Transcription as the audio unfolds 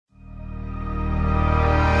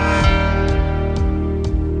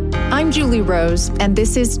I'm Julie Rose, and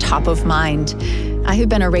this is Top of Mind. I have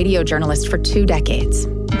been a radio journalist for 2 decades,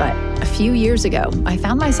 but a few years ago, I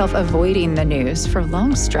found myself avoiding the news for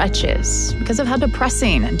long stretches because of how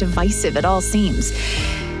depressing and divisive it all seems.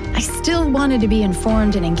 I still wanted to be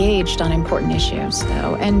informed and engaged on important issues,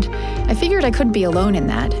 though, and I figured I couldn't be alone in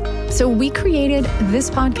that. So we created this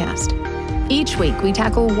podcast. Each week, we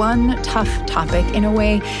tackle one tough topic in a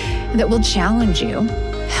way that will challenge you,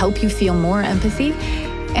 help you feel more empathy,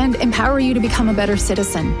 and empower you to become a better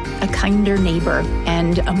citizen, a kinder neighbor,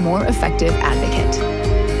 and a more effective advocate.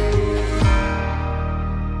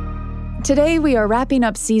 Today, we are wrapping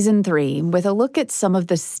up Season 3 with a look at some of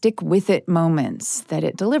the stick-with-it moments that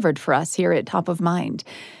it delivered for us here at Top of Mind.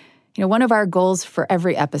 You know, one of our goals for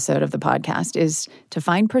every episode of the podcast is to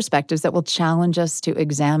find perspectives that will challenge us to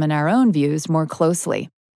examine our own views more closely.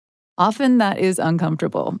 Often that is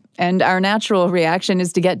uncomfortable, and our natural reaction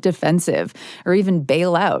is to get defensive or even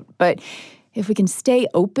bail out. But if we can stay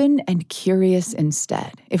open and curious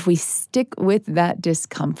instead, if we stick with that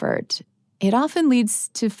discomfort, it often leads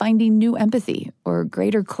to finding new empathy or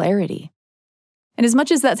greater clarity. And as much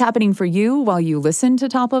as that's happening for you while you listen to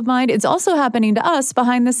Top of Mind, it's also happening to us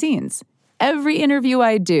behind the scenes. Every interview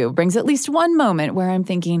I do brings at least one moment where I'm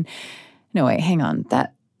thinking, no, wait, hang on,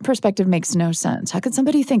 that perspective makes no sense. How could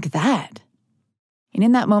somebody think that? And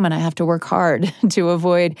in that moment, I have to work hard to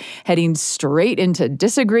avoid heading straight into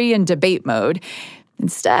disagree and debate mode.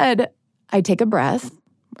 Instead, I take a breath,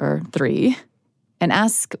 or 3, and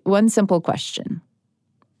ask one simple question.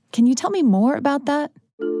 Can you tell me more about that?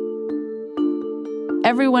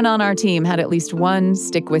 Everyone on our team had at least one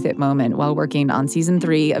stick-with-it moment while working on Season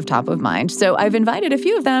 3 of Top of Mind, so I've invited a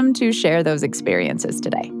few of them to share those experiences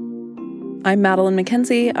today. I'm Madeline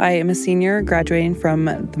McKenzie. I am a senior graduating from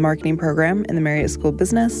the marketing program in the Marriott School of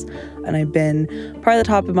Business, and I've been part of the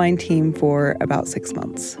Top of Mind team for about 6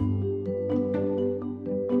 months.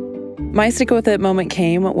 My stick with it moment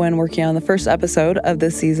came when working on the first episode of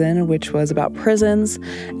this season, which was about prisons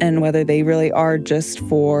and whether they really are just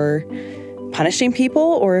for punishing people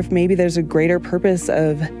or if maybe there's a greater purpose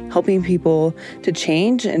of helping people to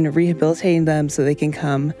change and rehabilitating them so they can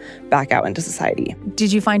come back out into society.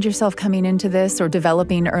 Did you find yourself coming into this or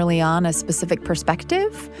developing early on a specific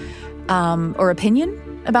perspective or opinion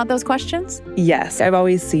about those questions? Yes, I've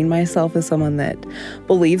always seen myself as someone that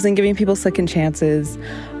believes in giving people second chances.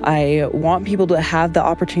 I want people to have the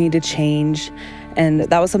opportunity to change. And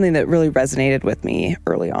that was something that really resonated with me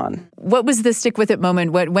early on. What was the stick with it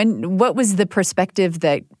moment? What was the perspective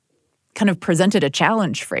that kind of presented a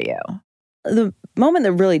challenge for you? The moment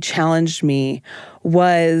that really challenged me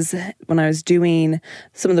was when I was doing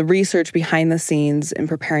some of the research behind the scenes in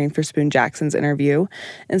preparing for Spoon Jackson's interview.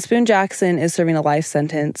 And Spoon Jackson is serving a life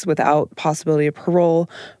sentence without possibility of parole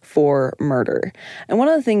for murder. And one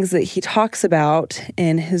of the things that he talks about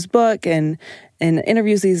in his book and in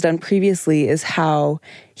interviews he's done previously is how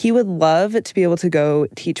he would love to be able to go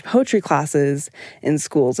teach poetry classes in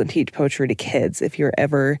schools and teach poetry to kids if you're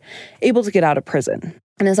ever able to get out of prison.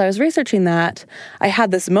 And as I was researching that, I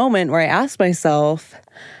had this moment where I asked myself,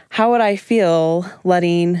 how would I feel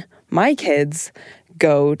letting my kids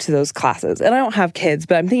go to those classes? And I don't have kids,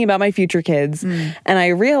 but I'm thinking about my future kids. And I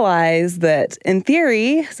realized that in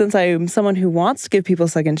theory, since I'm someone who wants to give people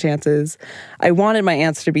second chances, I wanted my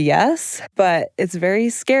answer to be yes. But it's very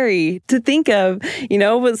scary to think of,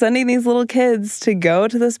 but sending these little kids to go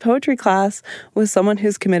to this poetry class with someone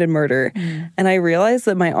who's committed murder. And I realized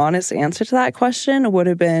that my honest answer to that question would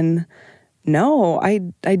have been, no, I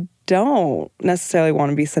don't necessarily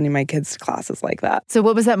want to be sending my kids to classes like that. So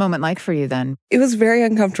what was that moment like for you then? It was very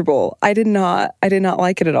uncomfortable. I did not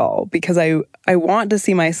like it at all because I want to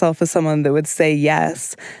see myself as someone that would say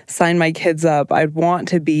yes, sign my kids up. I'd want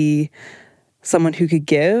to be someone who could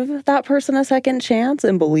give that person a second chance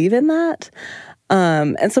and believe in that.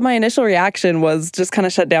 And so my initial reaction was just kind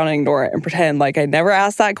of shut down and ignore it and pretend like I never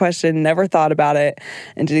asked that question, never thought about it,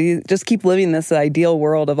 and to just keep living this ideal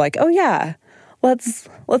world of like, oh yeah, let's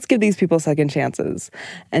give these people second chances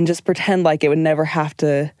and just pretend like it would never have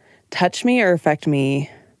to touch me or affect me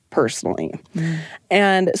personally.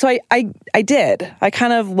 And so I did. I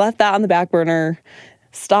kind of left that on the back burner,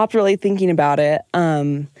 stopped really thinking about it.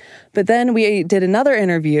 But then we did another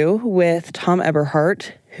interview with Tom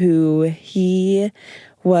Eberhardt, who he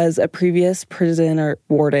was a previous prison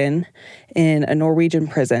warden in a Norwegian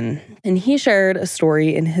prison. And he shared a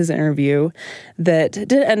story in his interview that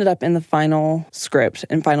ended up in the final script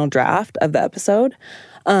and final draft of the episode.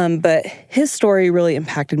 But his story really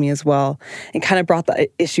impacted me as well and kind of brought the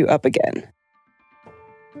issue up again.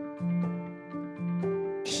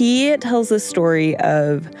 He tells the story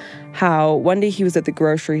of how one day he was at the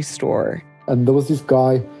grocery store. And there was this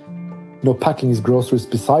guy, packing his groceries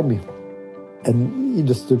beside me. And he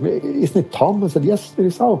just took me, "Isn't it Tom?" I said, "Yes, it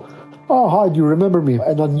is." Oh, hi, do you remember me?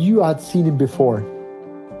 And I knew I had seen him before.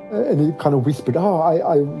 And he kind of whispered,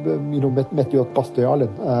 I met you at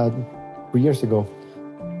Bastøyalen 3 years ago.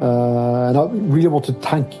 And I really want to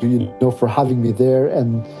thank you, for having me there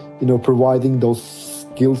and, providing those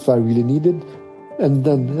skills I really needed. And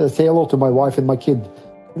then say hello to my wife and my kid.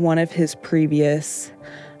 One of his previous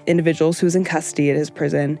individuals who was in custody at his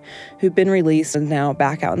prison, who'd been released and now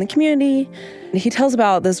back out in the community. And he tells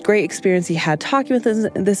about this great experience he had talking with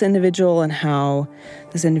this individual and how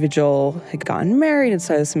this individual had gotten married and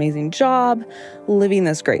started this amazing job, living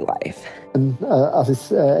this great life. And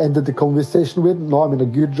as I ended the conversation with, "Now I'm in a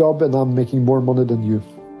good job and I'm making more money than you."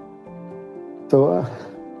 So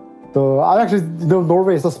I actually,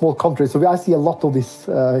 Norway is a small country, so I see a lot of these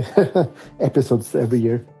episodes every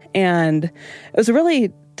year. And it was a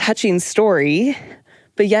really touching story.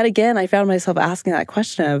 But yet again, I found myself asking that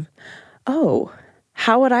question of,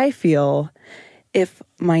 how would I feel if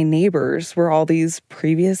my neighbors were all these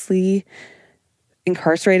previously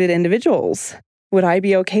incarcerated individuals? Would I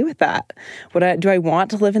be okay with that? Do I want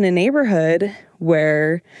to live in a neighborhood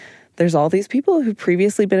where there's all these people who've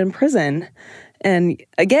previously been in prison? And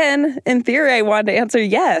again, in theory, I wanted to answer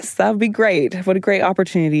yes, that would be great. What a great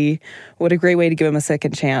opportunity. What a great way to give them a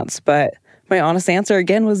second chance. But my honest answer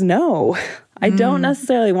again was no. I don't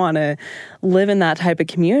necessarily want to live in that type of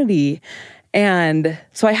community. And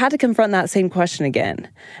so I had to confront that same question again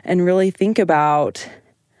and really think about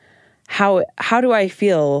how do I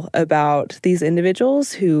feel about these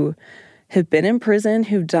individuals who have been in prison,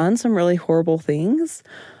 who've done some really horrible things?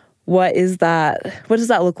 What does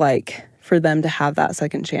that look like for them to have that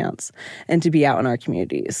second chance and to be out in our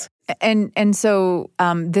communities? And so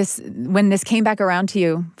when this came back around to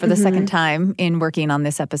you for the second time in working on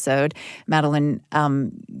this episode, Madeline,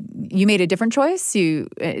 you made a different choice to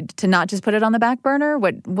not just put it on the back burner.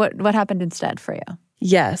 What happened instead for you?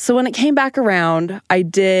 Yeah. So when it came back around, I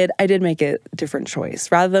did make a different choice.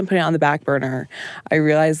 Rather than putting it on the back burner, I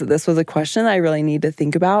realized that this was a question that I really need to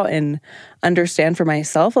think about and understand for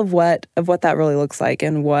myself of what that really looks like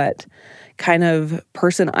and what kind of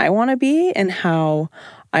person I want to be and how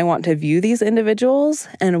I want to view these individuals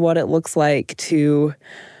and what it looks like to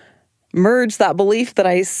merge that belief that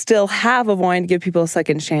I still have of wanting to give people a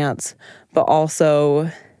second chance, but also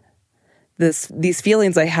these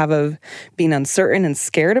feelings I have of being uncertain and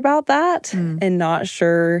scared about that and not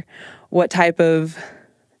sure what type of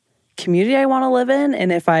community I want to live in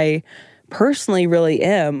and if I personally really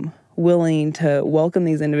am willing to welcome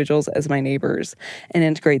these individuals as my neighbors and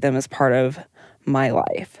integrate them as part of my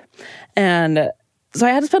life. And so I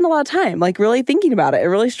had to spend a lot of time really thinking about it and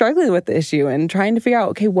really struggling with the issue and trying to figure out,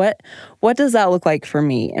 okay, what does that look like for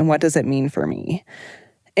me and what does it mean for me?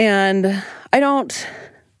 And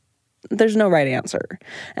there's no right answer.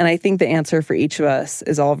 And I think the answer for each of us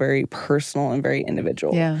is all very personal and very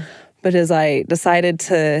individual. Yeah. But as I decided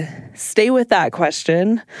to stay with that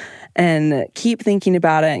question and keep thinking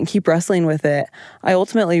about it and keep wrestling with it, I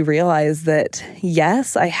ultimately realized that,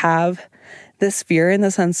 yes, I have this fear and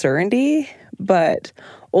this uncertainty, but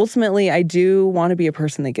ultimately, I do want to be a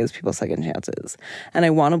person that gives people second chances. And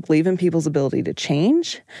I want to believe in people's ability to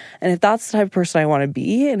change. And if that's the type of person I want to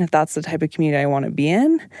be, and if that's the type of community I want to be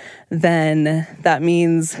in, then that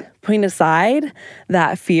means putting aside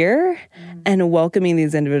that fear and welcoming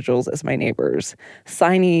these individuals as my neighbors,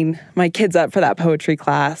 signing my kids up for that poetry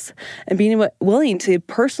class, and being willing to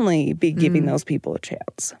personally be giving those people a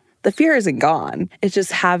chance. The fear isn't gone. It's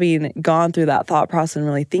just having gone through that thought process and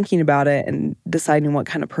really thinking about it and deciding what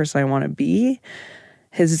kind of person I want to be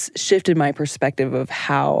has shifted my perspective of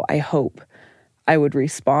how I hope I would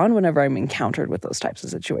respond whenever I'm encountered with those types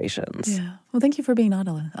of situations. Yeah. Well, thank you for being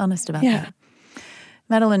honest about that.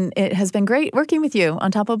 Madeline, it has been great working with you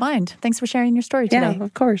on Top of Mind. Thanks for sharing your story today. Yeah,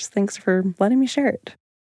 of course. Thanks for letting me share it.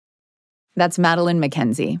 That's Madeline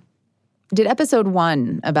McKenzie. Did episode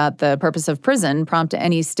 1 about the purpose of prison prompt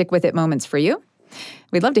any stick-with-it moments for you?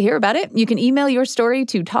 We'd love to hear about it. You can email your story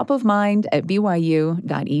to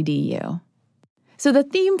topofmind@byu.edu. So the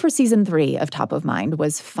theme for Season 3 of Top of Mind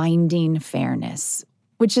was finding fairness,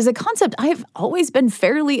 which is a concept I've always been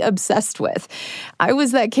fairly obsessed with. I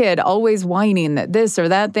was that kid always whining that this or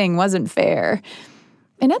that thing wasn't fair.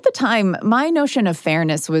 And at the time, my notion of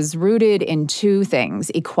fairness was rooted in 2 things: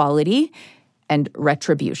 equality and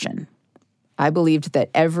retribution. I believed that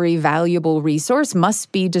every valuable resource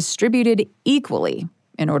must be distributed equally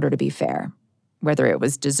in order to be fair. whether it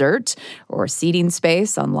was dessert or seating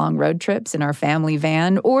space on long road trips in our family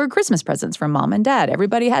van or Christmas presents from mom and dad.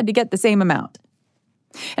 Everybody had to get the same amount.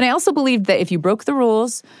 And I also believed that if you broke the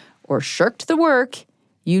rules or shirked the work,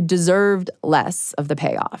 you deserved less of the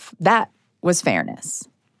payoff. That was fairness.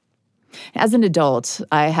 As an adult,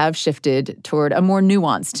 I have shifted toward a more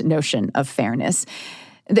nuanced notion of fairness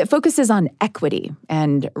that focuses on equity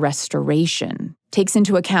and restoration, takes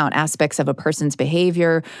into account aspects of a person's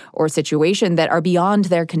behavior or situation that are beyond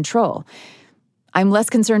their control. I'm less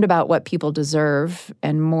concerned about what people deserve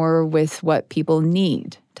and more with what people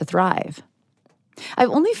need to thrive.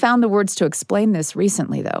 I've only found the words to explain this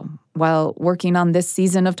recently, though, while working on this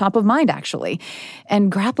season of Top of Mind, actually,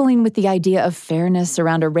 and grappling with the idea of fairness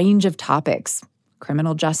around a range of topics: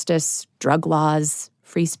 criminal justice, drug laws,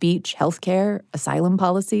 free speech, healthcare, asylum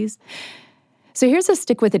policies. So here's a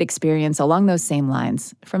stick-with-it experience along those same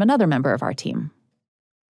lines from another member of our team.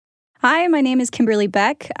 Hi, my name is Kimberly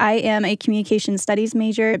Beck. I am a communication studies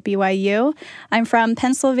major at BYU. I'm from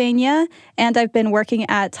Pennsylvania, and I've been working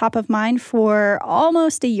at Top of Mind for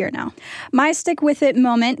almost a year now. My stick with it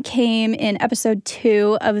moment came in episode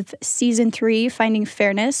 2 of season 3, Finding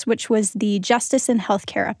Fairness, which was the Justice in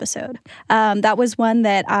Healthcare episode. That was one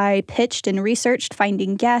that I pitched and researched,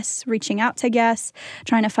 finding guests, reaching out to guests,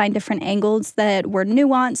 trying to find different angles that were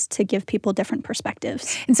nuanced to give people different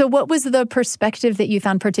perspectives. And so what was the perspective that you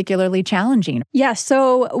found particularly challenging? Yeah,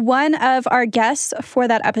 so one of our guests for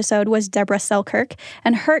that episode was Deborah Selkirk,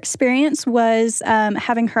 and her experience was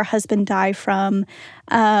having her husband die from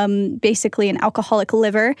basically an alcoholic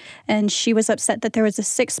liver, and she was upset that there was a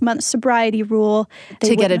 6-month sobriety rule.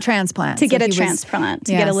 To get a transplant. To get a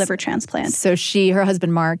liver transplant. So her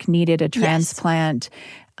husband Mark, needed a transplant,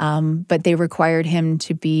 but they required him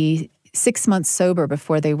to be 6 months sober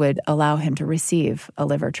before they would allow him to receive a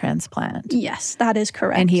liver transplant. Yes, that is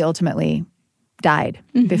correct. And he ultimately died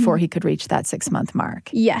before he could reach that 6-month mark.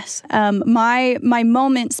 Yes. My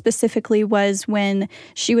moment specifically was when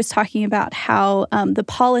she was talking about how the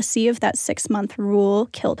policy of that 6-month rule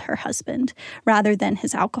killed her husband rather than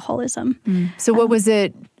his alcoholism. So what was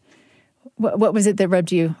it? What was it that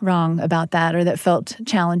rubbed you wrong about that, or that felt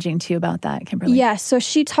challenging to you about that, Kimberly? Yeah, so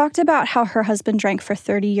she talked about how her husband drank for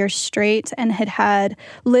 30 years straight and had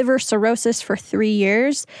liver cirrhosis for 3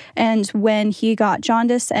 years. And when he got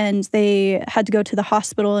jaundice and they had to go to the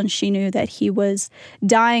hospital and she knew that he was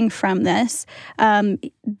dying from this,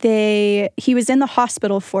 he was in the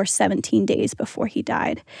hospital for 17 days before he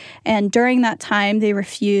died. And during that time, they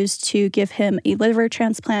refused to give him a liver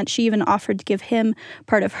transplant. She even offered to give him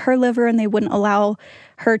part of her liver, and they wouldn't allow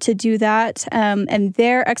her to do that. And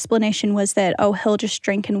their explanation was that, he'll just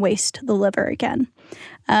drink and waste the liver again.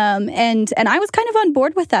 And I was kind of on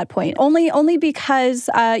board with that point, only because,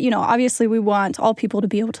 obviously we want all people to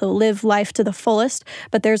be able to live life to the fullest,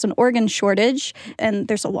 but there's an organ shortage and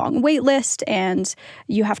there's a long wait list and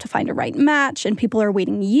you have to find a right match and people are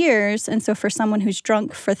waiting years. And so for someone who's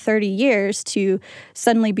drunk for 30 years to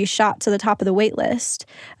suddenly be shot to the top of the wait list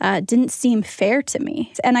didn't seem fair to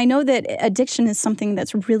me. And I know that addiction is something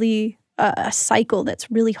that's really a cycle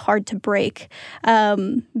that's really hard to break.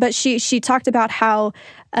 But she talked about how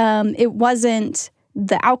it wasn't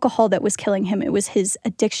the alcohol that was killing him, it was his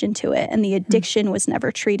addiction to it. And the addiction was never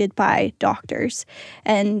treated by doctors.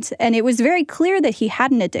 And it was very clear that he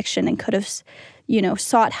had an addiction and could have,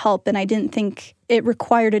 sought help. And I didn't think it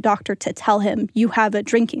required a doctor to tell him, you have a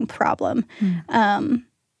drinking problem. And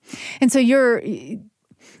so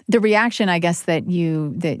the reaction, I guess, that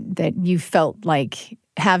you felt like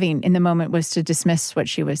having in the moment was to dismiss what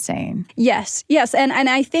she was saying. Yes. And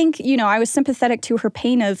I think, I was sympathetic to her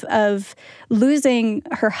pain of losing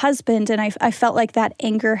her husband. And I felt like that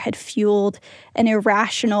anger had fueled an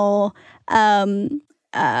irrational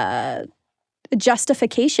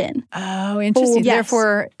justification. Oh, interesting. Yes.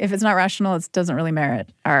 Therefore, if it's not rational, it doesn't really merit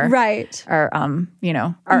our effort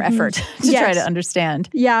to try to understand.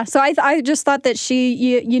 Yeah. So I just thought that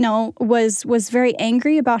she, was very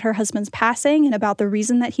angry about her husband's passing and about the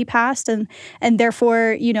reason that he passed, and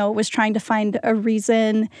therefore, was trying to find a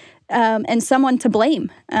reason and someone to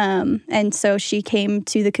blame. And so she came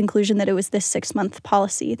to the conclusion that it was this 6-month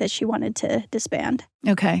policy that she wanted to disband.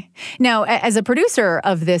 Okay. Now, as a producer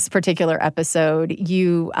of this particular episode,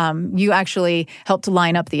 you actually helped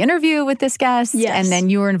line up the interview with this guest. Yes. And then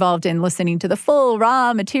you were involved in listening to the full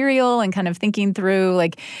raw material and kind of thinking through,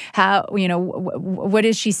 like, how, what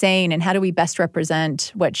is she saying and how do we best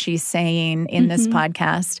represent what she's saying in this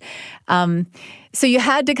podcast? So you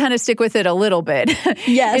had to kind of stick with it a little bit.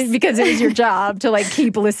 Yes. Because it was your job to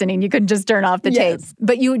keep listening. You couldn't just turn off the tape.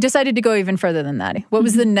 But you decided to go even further than that. What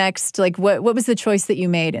was the next, what was the choice that you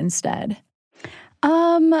made instead?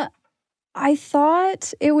 I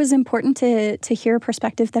thought it was important to hear a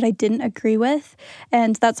perspective that I didn't agree with.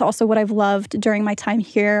 And that's also what I've loved during my time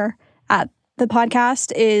here at the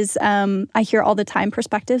podcast is I hear all the time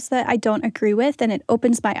perspectives that I don't agree with, and it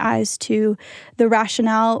opens my eyes to the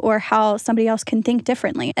rationale or how somebody else can think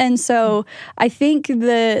differently. And so I think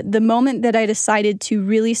the moment that I decided to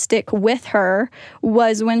really stick with her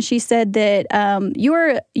was when she said that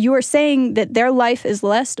you are saying that their life is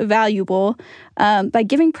less valuable by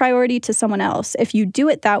giving priority to someone else. If you do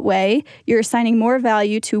it that way, you're assigning more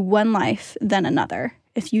value to one life than another.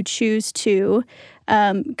 If you choose to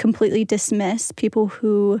completely dismiss people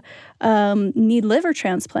who need liver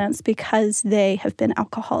transplants because they have been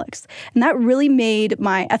alcoholics. And that really made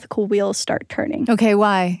my ethical wheels start turning. Okay,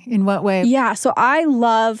 why? In what way? Yeah, so I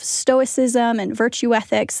love stoicism and virtue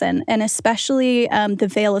ethics and especially the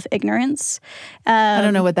veil of ignorance. I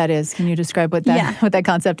don't know what that is. Can you describe what that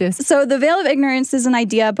concept is? So the veil of ignorance is an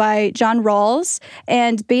idea by John Rawls.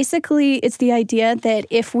 And basically, it's the idea that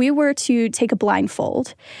if we were to take a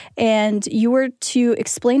blindfold and you were to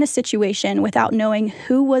explain a situation without knowing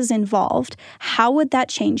who was involved, how would that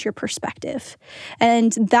change your perspective?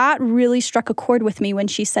 And that really struck a chord with me when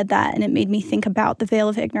she said that, and it made me think about the veil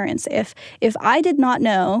of ignorance. If I did not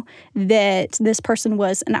know that this person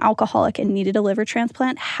was an alcoholic and needed a liver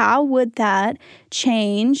transplant, how would that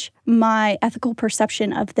change my ethical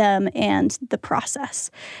perception of them and the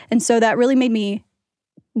process? And so that really made me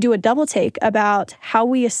do a double take about how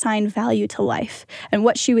we assign value to life and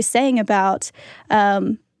what she was saying about,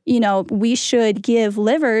 we should give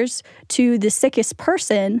livers to the sickest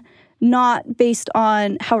person, not based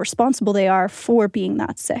on how responsible they are for being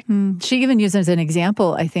that sick. She even uses an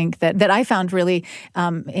example, I think, that I found really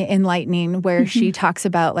enlightening, where she talks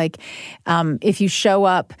about, if you show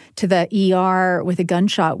up to the ER with a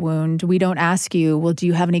gunshot wound, we don't ask you, well, do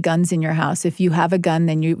you have any guns in your house? If you have a gun,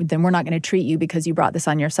 then we're not going to treat you because you brought this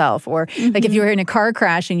on yourself. Or if you were in a car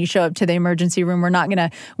crash and you show up to the emergency room, we're not going to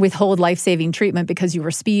withhold life-saving treatment because you were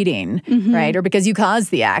speeding, right? Or because you caused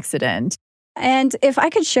the accident. And if I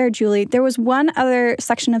could share, Julie, there was one other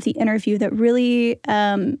section of the interview that really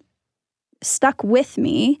stuck with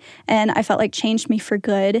me and I felt like changed me for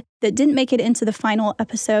good, that didn't make it into the final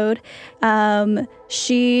episode. Deborah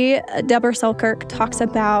Selkirk talks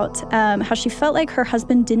about how she felt like her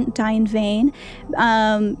husband didn't die in vain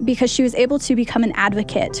because she was able to become an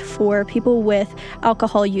advocate for people with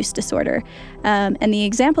alcohol use disorder. And the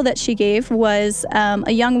example that she gave was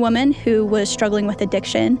a young woman who was struggling with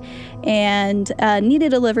addiction and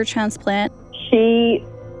needed a liver transplant. She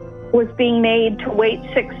was being made to wait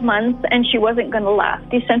 6 months, and she wasn't going to last.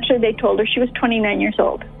 Essentially, they told her, she was 29 years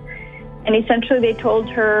old, and essentially they told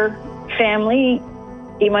her family,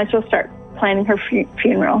 you might as well start planning her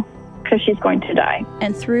funeral because she's going to die.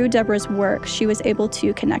 And through Deborah's work, she was able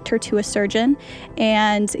to connect her to a surgeon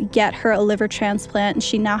and get her a liver transplant, and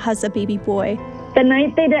she now has a baby boy. The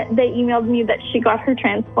night they emailed me that she got her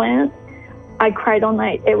transplant, I cried all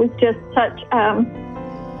night. It was just such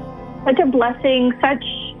a blessing,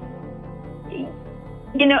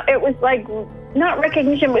 it was like not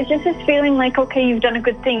recognition, but just this feeling like, okay, you've done a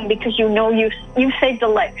good thing because you've saved a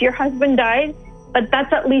life. Your husband died, but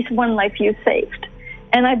that's at least one life you saved.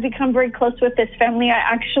 And I've become very close with this family. I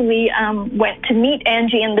actually went to meet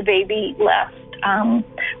Angie and the baby last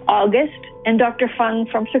August, and Dr. Fung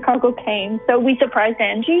from Chicago came. So we surprised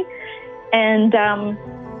Angie, and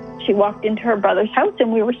she walked into her brother's house,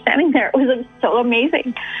 and we were standing there. It was so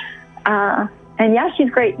amazing. And yeah, she's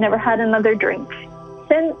great. Never had another drink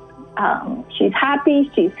since. She's happy.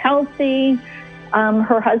 She's healthy.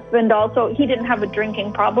 Her husband also, he didn't have a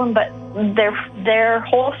drinking problem, but their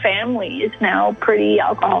whole family is now pretty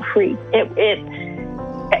alcohol-free.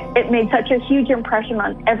 It made such a huge impression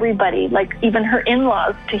on everybody, like even her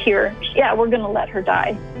in-laws, to hear, yeah, we're going to let her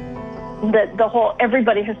die.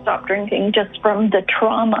 Everybody has stopped drinking just from the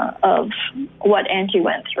trauma of what Angie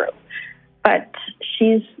went through. But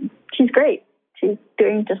she's great. She's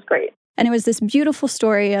doing just great. And it was this beautiful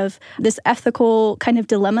story of this ethical kind of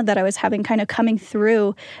dilemma that I was having kind of coming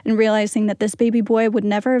through and realizing that this baby boy would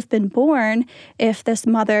never have been born if this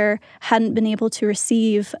mother hadn't been able to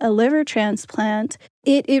receive a liver transplant.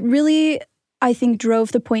 It really, I think,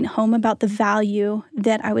 drove the point home about the value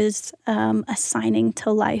that I was assigning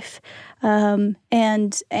to life, and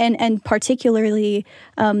particularly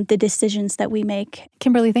the decisions that we make.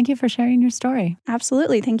 Kimberly, thank you for sharing your story.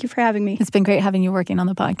 Absolutely. Thank you for having me. It's been great having you working on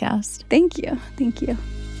the podcast. Thank you. Thank you.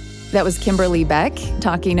 That was Kimberly Beck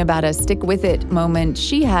talking about a stick with it moment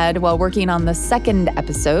she had while working on the second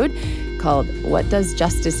episode called What Does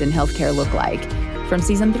Justice in Healthcare Look Like? From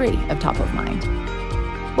season 3 of Top of Mind.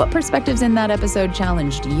 What perspectives in that episode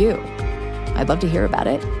challenged you? I'd love to hear about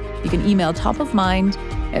it. You can email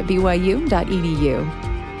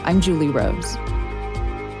topofmind@byu.edu. I'm Julie Rose.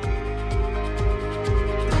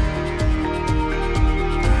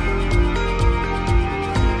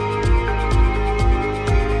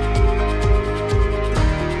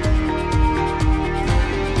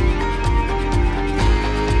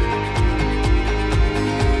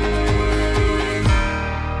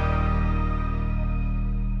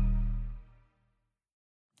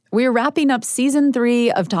 We're wrapping up Season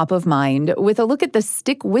 3 of Top of Mind with a look at the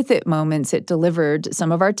stick-with-it moments it delivered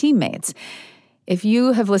some of our teammates. If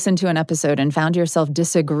you have listened to an episode and found yourself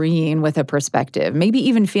disagreeing with a perspective, maybe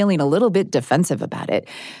even feeling a little bit defensive about it,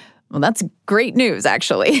 well, that's great news,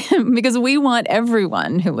 actually, because we want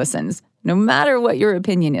everyone who listens, no matter what your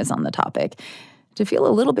opinion is on the topic, to feel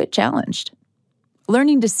a little bit challenged.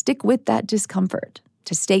 Learning to stick with that discomfort,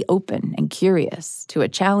 to stay open and curious to a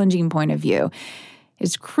challenging point of view,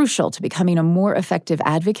 is crucial to becoming a more effective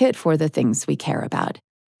advocate for the things we care about.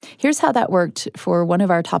 Here's how that worked for one of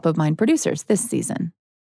our Top of Mind producers this season.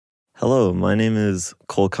 Hello, my name is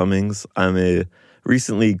Cole Cummings. I'm a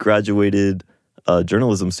recently graduated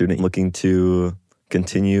journalism student looking to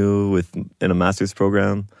continue in a master's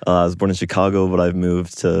program. I was born in Chicago, but I've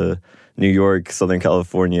moved to New York, Southern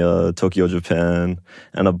California, Tokyo, Japan,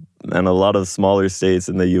 and a lot of smaller states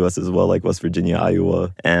in the U.S. as well, like West Virginia,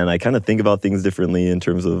 Iowa. And I kind of think about things differently in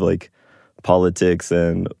terms of like politics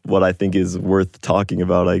and what I think is worth talking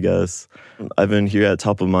about, I guess. I've been here at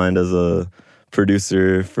Top of Mind as a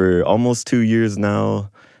producer for almost 2 years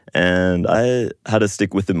now. And I had a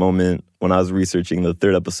stick with it moment when I was researching the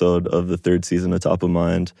 3rd episode of the 3rd season of Top of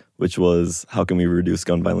Mind, which was how can we reduce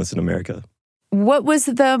gun violence in America? What was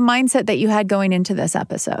the mindset that you had going into this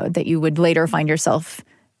episode that you would later find yourself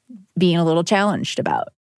being a little challenged about?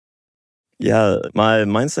 Yeah, my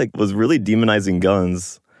mindset was really demonizing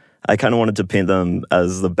guns. I kind of wanted to paint them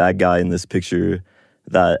as the bad guy in this picture,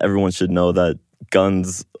 that everyone should know that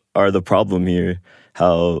guns are the problem here,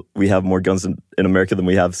 how we have more guns in America than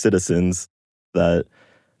we have citizens, that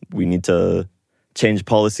we need to change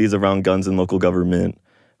policies around guns in local government.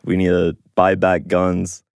 We need to buy back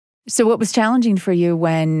guns. So what was challenging for you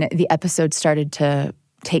when the episode started to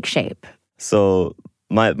take shape? So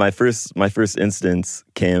my first instance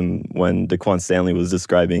came when Daquan Stanley was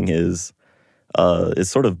describing his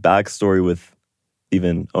sort of backstory with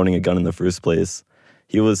even owning a gun in the first place.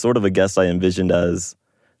 He was sort of a guest I envisioned as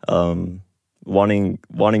wanting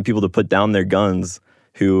people to put down their guns,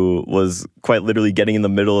 who was quite literally getting in the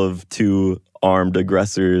middle of 2 armed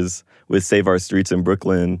aggressors with Save Our Streets in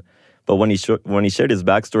Brooklyn. But when he shared his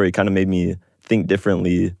backstory, it kind of made me think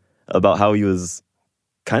differently about how he was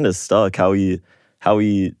kind of stuck, how he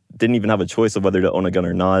didn't even have a choice of whether to own a gun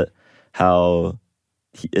or not, how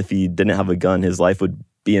if he didn't have a gun, his life would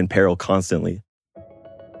be in peril constantly.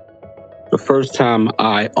 The first time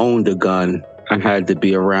I owned a gun, I had to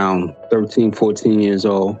be around 13, 14 years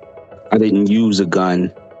old. I didn't use a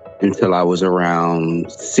gun until I was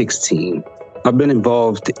around 16. I've been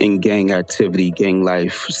involved in gang activity, gang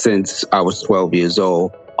life, since I was 12 years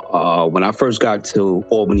old. When I first got to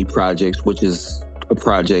Albany Projects, which is a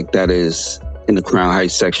project that is in the Crown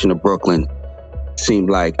Heights section of Brooklyn, it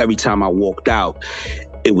seemed like every time I walked out,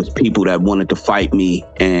 it was people that wanted to fight me.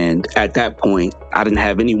 And at that point, I didn't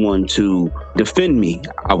have anyone to defend me.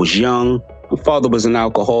 I was young. My father was an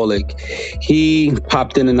alcoholic. He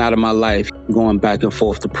popped in and out of my life, going back and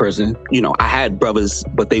forth to prison. You know, I had brothers,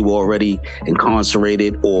 but they were already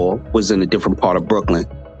incarcerated or was in a different part of Brooklyn.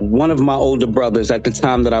 One of my older brothers at the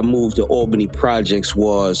time that I moved to Albany Projects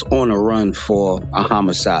was on a run for a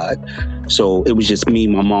homicide. So it was just me,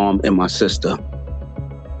 my mom, and my sister.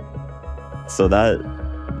 So that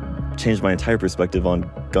changed my entire perspective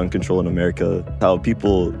on gun control in America, how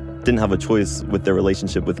people didn't have a choice with their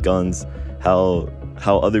relationship with guns, how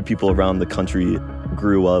other people around the country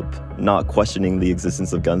grew up not questioning the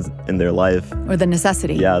existence of guns in their life. Or the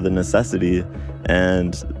necessity. Yeah, the necessity.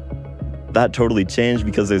 And that totally changed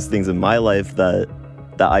because there's things in my life that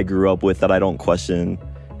I grew up with that I don't question,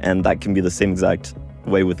 and that can be the same exact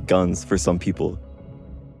way with guns for some people.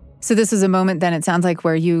 So this is a moment then, it sounds like,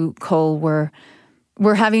 where you, Cole, were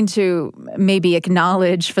having to maybe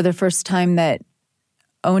acknowledge for the first time that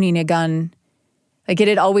owning a gun, like it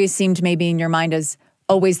had always seemed maybe in your mind as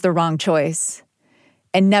always the wrong choice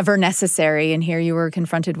and never necessary. And here you were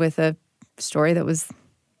confronted with a story that was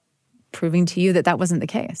proving to you that that wasn't the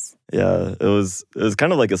case. Yeah, it was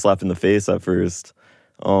kind of like a slap in the face at first.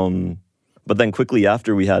 But then quickly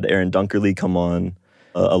after, we had Aaron Dunkerley come on,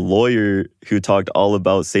 a lawyer who talked all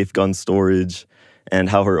about safe gun storage and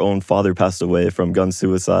how her own father passed away from gun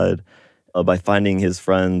suicide by finding his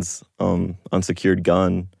friend's unsecured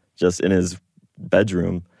gun just in his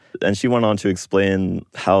bedroom. And she went on to explain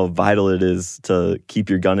how vital it is to keep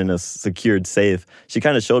your gun in a secured safe. She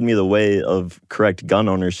kind of showed me the way of correct gun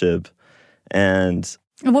ownership. And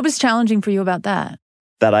what was challenging for you about that?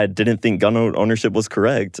 That I didn't think gun ownership was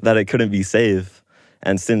correct, that it couldn't be safe.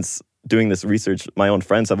 And since doing this research, my own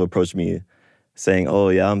friends have approached me saying, oh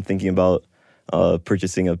yeah, I'm thinking about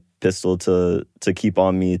purchasing a pistol to keep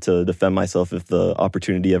on me to defend myself if the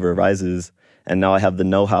opportunity ever arises. And now I have the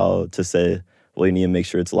know-how to say, well, you need to make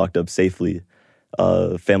sure it's locked up safely.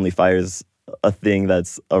 Family fire is a thing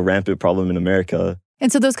that's a rampant problem in America.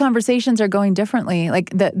 And so those conversations are going differently.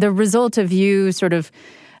 Like the result of you sort of,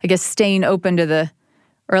 I guess, staying open to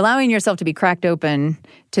or allowing yourself to be cracked open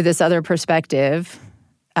to this other perspective,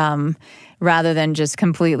 rather than just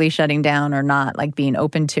completely shutting down or not like being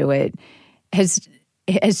open to it, has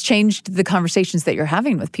changed the conversations that you're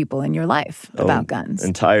having with people in your life about guns.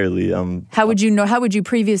 Entirely. How would you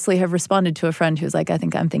previously have responded to a friend who's like,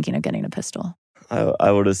 I'm thinking of getting a pistol?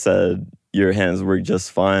 I would have said, your hands work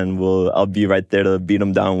just fine. Well, I'll be right there to beat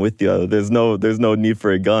them down with you. There's no need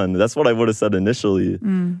for a gun. That's what I would have said initially.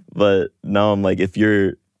 But now I'm like, if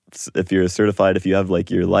you're certified, if you have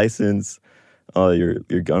like your license,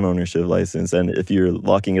 your gun ownership license, and if you're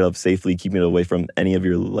locking it up safely, keeping it away from any of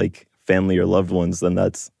your like family or loved ones, then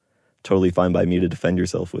that's totally fine by me to defend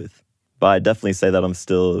yourself with. But I definitely say that I'm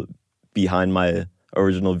still behind my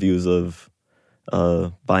original views of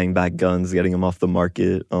buying back guns, getting them off the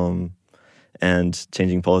market, and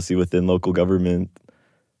changing policy within local government.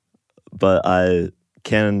 But I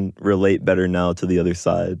can relate better now to the other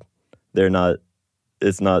side.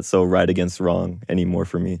 It's not so right against wrong anymore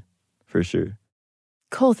for me, for sure.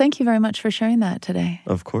 Cole, thank you very much for sharing that today.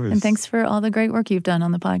 Of course. And thanks for all the great work you've done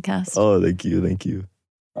on the podcast. Oh, thank you. Thank you.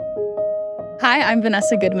 Hi, I'm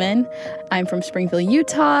Vanessa Goodman. I'm from Springfield,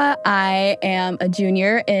 Utah. I am a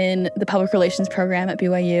junior in the public relations program at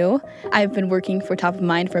BYU. I've been working for Top of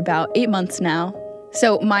Mind for about 8 months now.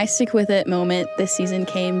 So my stick with it moment this season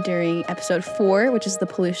came during episode 4, which is the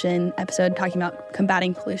pollution episode talking about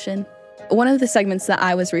combating pollution. One of the segments that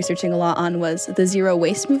I was researching a lot on was the zero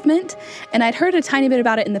waste movement. And I'd heard a tiny bit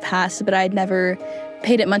about it in the past, but I'd never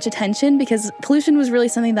paid it much attention because pollution was really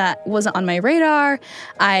something that wasn't on my radar.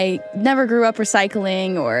 I never grew up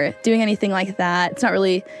recycling or doing anything like that. It's not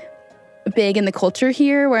really big in the culture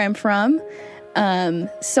here where I'm from.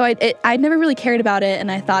 So I'd never really cared about it, and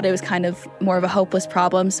I thought it was kind of more of a hopeless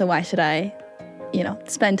problem, so why should I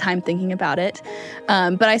spend time thinking about it.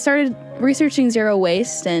 But I started researching zero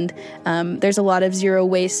waste, and there's a lot of zero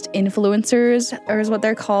waste influencers, or is what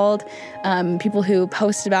they're called, people who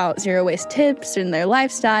post about zero waste tips and their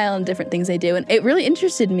lifestyle and different things they do. And it really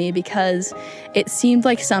interested me because it seemed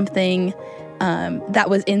like something that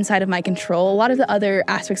was inside of my control. A lot of the other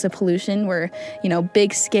aspects of pollution were,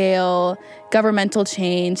 big scale, governmental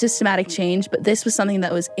change, systematic change, but this was something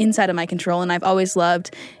that was inside of my control. And I've always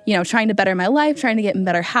loved, trying to better my life, trying to get in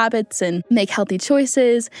better habits and make healthy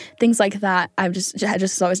choices, things like that. I've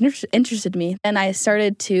just always interested me. And I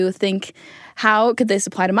started to think, how could this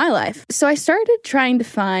apply to my life? So I started trying to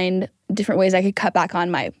find different ways I could cut back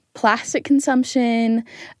on my plastic consumption,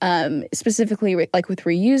 specifically like with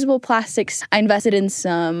reusable plastics. I invested in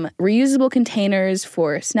some reusable containers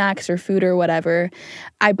for snacks or food or whatever.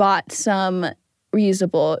 I bought some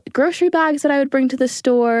reusable grocery bags that I would bring to the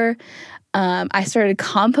store. I started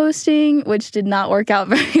composting, which did not work out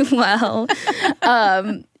very well.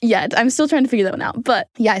 Yet. I'm still trying to figure that one out. But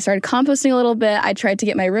yeah, I started composting a little bit. I tried to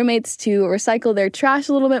get my roommates to recycle their trash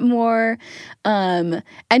a little bit more. And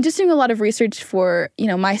just doing a lot of research for,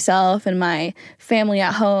 myself and my family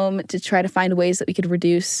at home to try to find ways that we could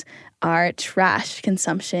reduce our trash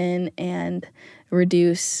consumption and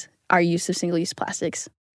reduce our use of single-use plastics.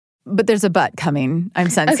 But there's a but coming, I'm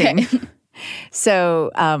sensing. Okay. So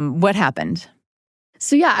what happened?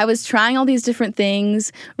 So yeah, I was trying all these different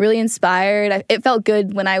things, really inspired. It felt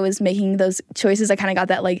good when I was making those choices. I kind of got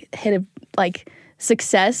that hit of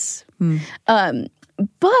success.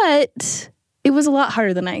 But it was a lot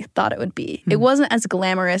harder than I thought it would be. It wasn't as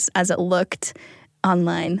glamorous as it looked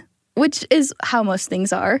online, which is how most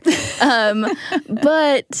things are.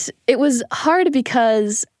 But it was hard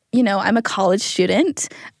because I'm a college student.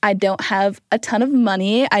 I don't have a ton of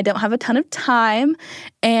money. I don't have a ton of time.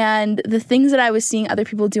 And the things that I was seeing other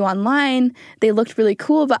people do online, they looked really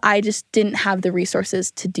cool, but I just didn't have the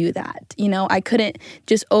resources to do that. I couldn't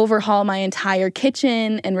just overhaul my entire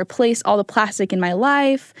kitchen and replace all the plastic in my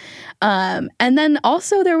life. And then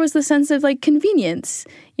also there was the sense of like convenience.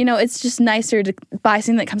 It's just nicer to buy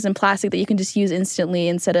something that comes in plastic that you can just use instantly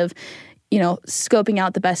instead of scoping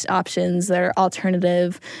out the best options that are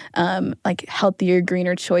alternative, like healthier,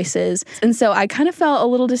 greener choices. And so I kind of felt a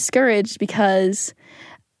little discouraged because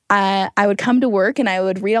I would come to work and I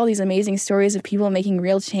would read all these amazing stories of people making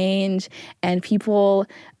real change and people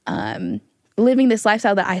living this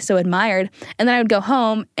lifestyle that I so admired. And then I would go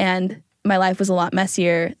home and my life was a lot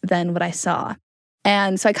messier than what I saw.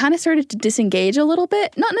 And so I kind of started to disengage a little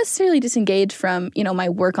bit, not necessarily disengage from, my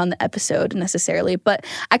work on the episode necessarily, but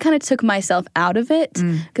I kind of took myself out of it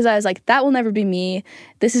because I was like, that will never be me.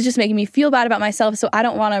 This is just making me feel bad about myself. So I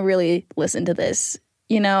don't want to really listen to this.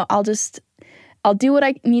 I'll do what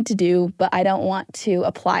I need to do, but I don't want to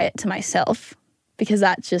apply it to myself because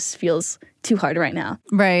that just feels too hard right now.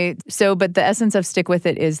 Right. So, but the essence of stick with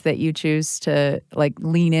it is that you choose to like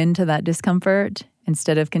lean into that discomfort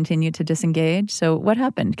instead of continue to disengage. So what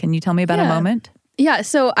happened? Can you tell me about a moment? Yeah.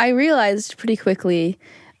 So I realized pretty quickly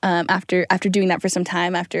after doing that for some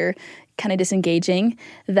time, after kind of disengaging,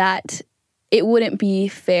 that it wouldn't be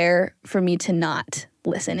fair for me to not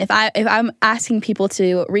listen. If I'm asking people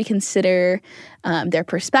to reconsider their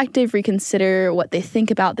perspective, reconsider what they think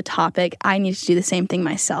about the topic, I need to do the same thing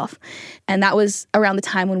myself. And that was around the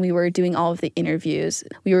time when we were doing all of the interviews.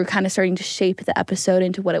 We were kind of starting to shape the episode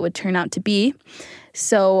into what it would turn out to be.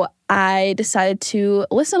 So I decided to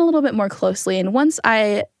listen a little bit more closely. And once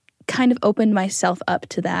I kind of opened myself up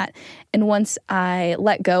to that, and once I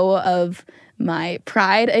let go of my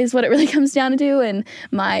pride is what it really comes down to, and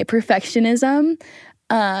my perfectionism,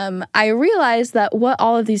 I realized that what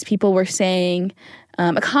all of these people were saying,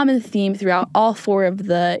 a common theme throughout all four of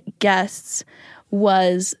the guests,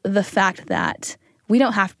 was the fact that we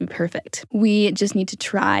don't have to be perfect. We just need to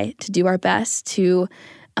try to do our best to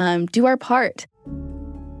do our part.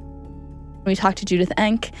 We talked to Judith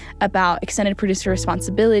Enck about extended producer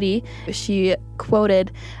responsibility. She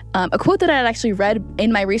quoted a quote that I had actually read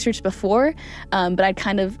in my research before, but I'd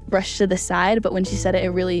kind of brushed to the side. But when she said it, it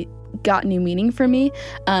really got new meaning for me,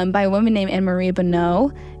 by a woman named Anne-Marie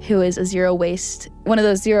Bonneau, who is one of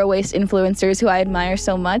those zero waste influencers who I admire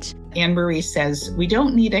so much. Anne-Marie says, we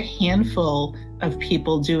don't need a handful of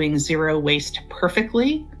people doing zero waste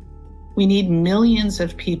perfectly. We need millions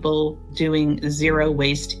of people doing zero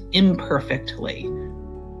waste imperfectly.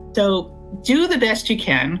 So do the best you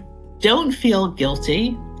can. Don't feel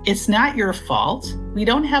guilty. It's not your fault. We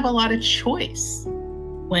don't have a lot of choice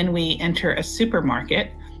when we enter a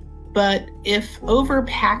supermarket. But if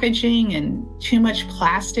over-packaging and too much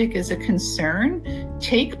plastic is a concern,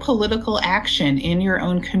 take political action in your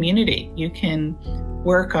own community. You can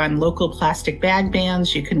work on local plastic bag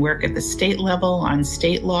bans. You can work at the state level on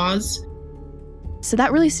state laws. So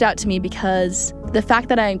that really stood out to me because the fact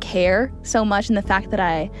that I care so much and the fact that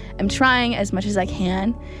I am trying as much as I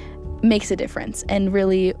can makes a difference and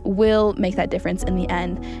really will make that difference in the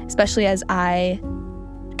end, especially as I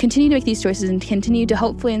continue to make these choices and continue to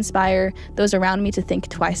hopefully inspire those around me to think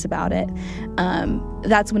twice about it.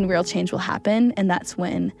 That's when real change will happen, and that's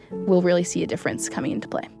when we'll really see a difference coming into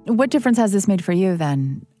play. What difference has this made for you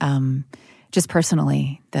then, just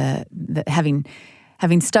personally, the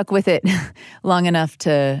having stuck with it long enough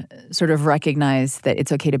to sort of recognize that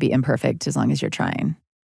it's okay to be imperfect as long as you're trying?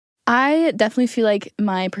 I definitely feel like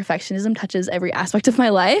my perfectionism touches every aspect of my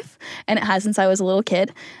life, and it has since I was a little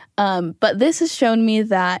kid. But this has shown me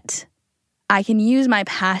that I can use my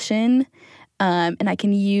passion and I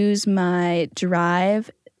can use my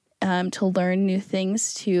drive to learn new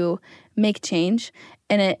things, to make change.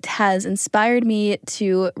 And it has inspired me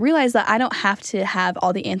to realize that I don't have to have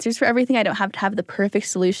all the answers for everything. I don't have to have the perfect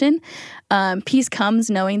solution. Peace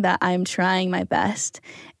comes knowing that I'm trying my best,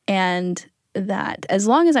 and that as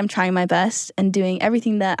long as I'm trying my best and doing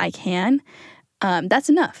everything that I can, that's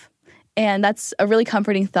enough. And that's a really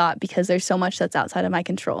comforting thought because there's so much that's outside of my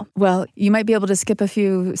control. Well, you might be able to skip a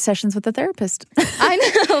few sessions with a therapist. I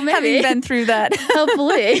know, maybe. Having been through that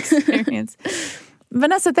hopefully experience.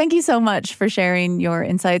 Vanessa, thank you so much for sharing your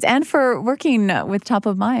insights and for working with Top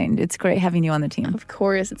of Mind. It's great having you on the team. Of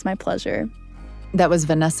course, it's my pleasure. That was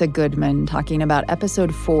Vanessa Goodman talking about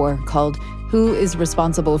episode 4 called Who is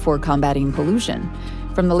Responsible for Combating Pollution?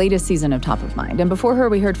 From the latest season of Top of Mind. And before her,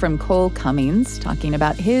 we heard from Cole Cummings talking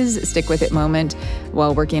about his stick with it moment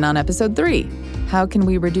while working on episode 3. How can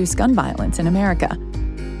we reduce gun violence in America?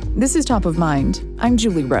 This is Top of Mind. I'm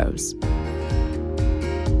Julie Rose.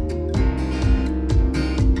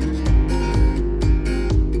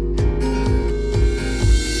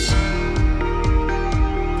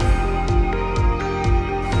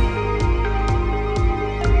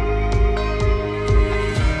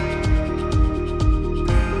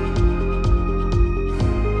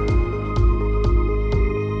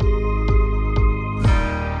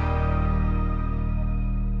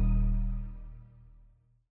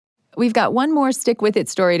 We've got one more Stick With It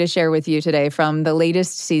story to share with you today from the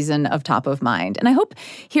latest season of Top of Mind. And I hope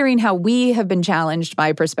hearing how we have been challenged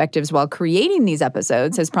by perspectives while creating these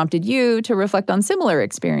episodes has prompted you to reflect on similar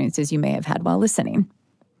experiences you may have had while listening.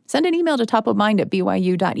 Send an email to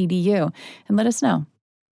topofmind@byu.edu and let us know.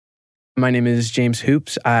 My name is James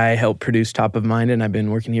Hoops. I help produce Top of Mind, and I've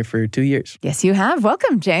been working here for 2 years. Yes, you have.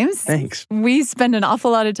 Welcome, James. Thanks. We spend an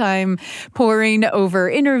awful lot of time poring over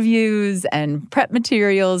interviews and prep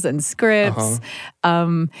materials and scripts.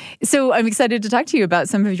 So I'm excited to talk to you about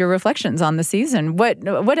some of your reflections on the season.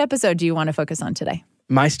 What episode do you want to focus on today?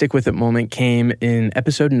 My Stick With It moment came in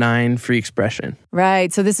episode 9, Free Expression.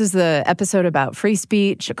 Right. So this is the episode about free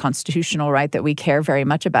speech, a constitutional right that we care very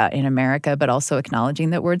much about in America, but also acknowledging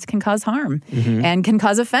that words can cause harm and can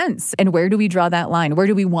cause offense. And where do we draw that line? Where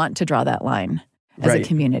do we want to draw that line as a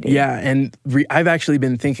community? Yeah, and I've actually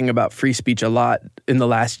been thinking about free speech a lot in the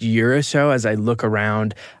last year or so as I look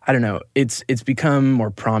around. I don't know, it's become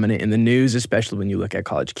more prominent in the news, especially when you look at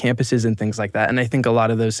college campuses and things like that. And I think a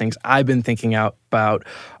lot of those things I've been thinking about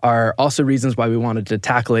are also reasons why we wanted to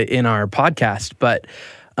tackle it in our podcast. But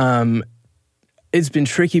it's been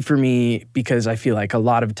tricky for me because I feel like a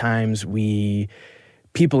lot of times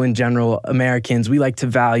people in general, Americans, we like to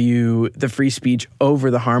value the free speech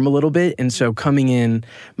over the harm a little bit. And so coming in,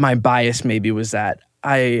 my bias maybe was that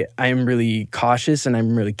I am really cautious and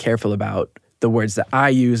I'm really careful about the words that I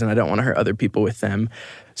use, and I don't want to hurt other people with them.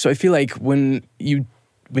 So I feel like when you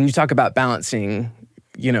talk about balancing,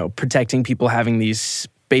 protecting people, having these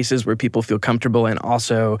spaces where people feel comfortable and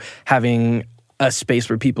also having a space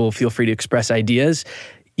where people feel free to express ideas,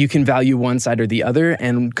 you can value one side or the other.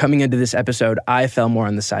 And coming into this episode, I fell more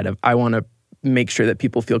on the side of I want to make sure that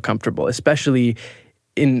people feel comfortable, especially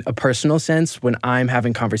in a personal sense. When I'm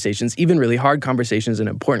having conversations, even really hard conversations and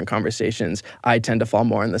important conversations, I tend to fall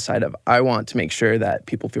more on the side of I want to make sure that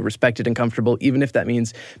people feel respected and comfortable, even if that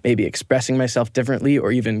means maybe expressing myself differently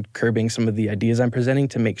or even curbing some of the ideas I'm presenting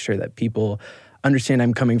to make sure that people understand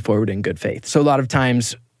I'm coming forward in good faith. So a lot of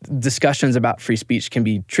times, discussions about free speech can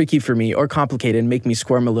be tricky for me or complicated and make me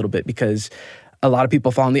squirm a little bit because a lot of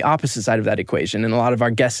people fall on the opposite side of that equation. And a lot of our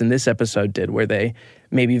guests in this episode did, where they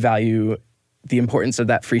maybe value the importance of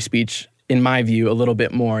that free speech, in my view, a little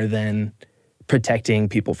bit more than protecting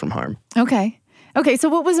people from harm. Okay. So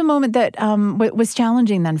what was a moment that was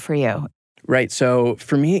challenging then for you? Right. So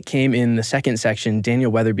for me, it came in the second section,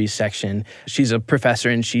 Daniel Weatherby's section. She's a professor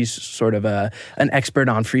and she's sort of an expert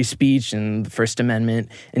on free speech and the First Amendment.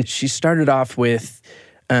 And she started off with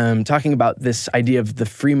talking about this idea of the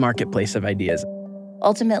free marketplace of ideas.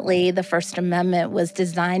 Ultimately, the First Amendment was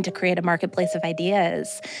designed to create a marketplace of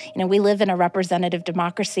ideas. We live in a representative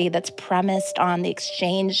democracy that's premised on the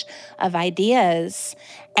exchange of ideas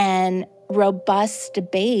and robust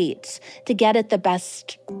debate to get at the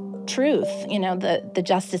best truth. The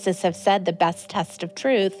justices have said the best test of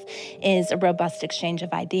truth is a robust exchange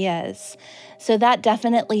of ideas. So that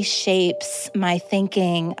definitely shapes my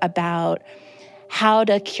thinking about how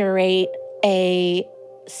to curate a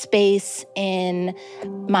space in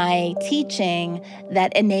my teaching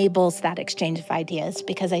that enables that exchange of ideas,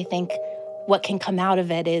 because I think what can come out of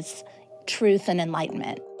it is truth and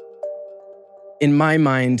enlightenment. In my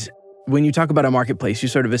mind, when you talk about a marketplace, you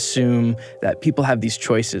sort of assume that people have these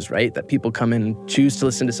choices, right? That people come and choose to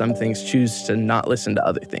listen to some things, choose to not listen to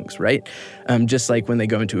other things, right? Just like when they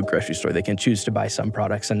go into a grocery store, they can choose to buy some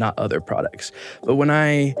products and not other products. But when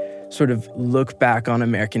I sort of look back on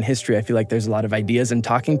American history, I feel like there's a lot of ideas and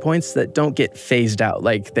talking points that don't get phased out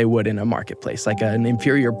like they would in a marketplace. Like an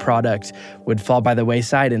inferior product would fall by the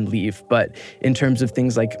wayside and leave. But in terms of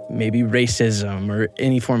things like maybe racism or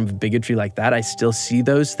any form of bigotry like that, I still see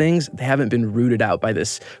those things. They haven't been rooted out by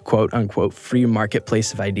this quote unquote free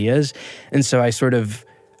marketplace of ideas. And so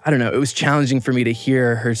it was challenging for me to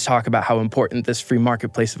hear her talk about how important this free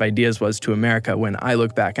marketplace of ideas was to America when I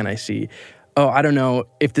look back and I see, I don't know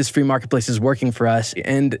if this free marketplace is working for us.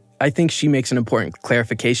 And I think she makes an important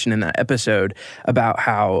clarification in that episode about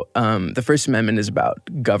how the First Amendment is about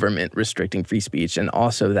government restricting free speech, and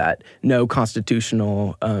also that no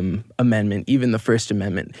constitutional amendment, even the First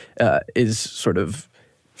Amendment, is sort of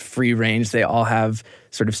free range. They all have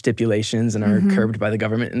sort of stipulations and are curbed by the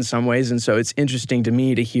government in some ways. And so it's interesting to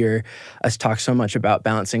me to hear us talk so much about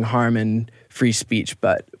balancing harm and free speech,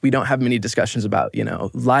 but we don't have many discussions about,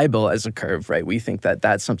 libel as a curve, right? We think that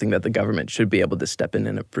that's something that the government should be able to step in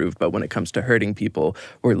and approve. But when it comes to hurting people,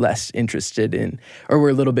 we're less interested in, or we're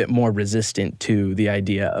a little bit more resistant to the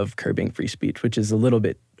idea of curbing free speech, which is a little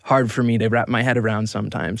bit hard for me to wrap my head around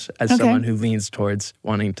sometimes as someone who leans towards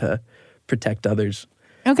wanting to protect others.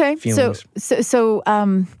 Okay. Feelings. So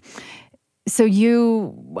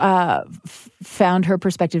you found her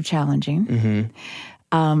perspective challenging.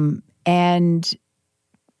 And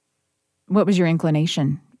what was your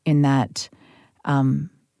inclination in that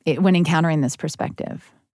when encountering this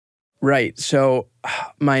perspective? Right. So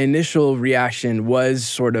my initial reaction was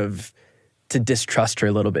sort of to distrust her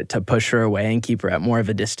a little bit, to push her away and keep her at more of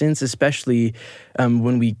a distance, especially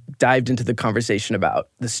when we dived into the conversation about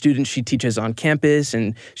the students she teaches on campus,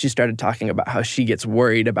 and she started talking about how she gets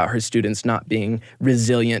worried about her students not being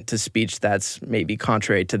resilient to speech that's maybe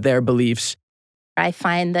contrary to their beliefs. I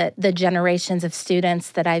find that the generations of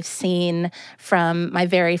students that I've seen from my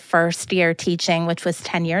very first year teaching, which was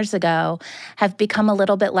 10 years ago, have become a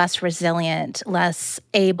little bit less resilient, less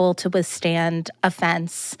able to withstand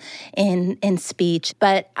offense in speech.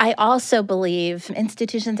 But I also believe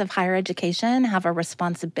institutions of higher education have a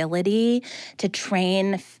responsibility to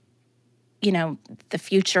train the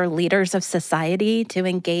future leaders of society to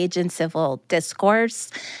engage in civil discourse.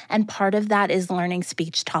 And part of that is learning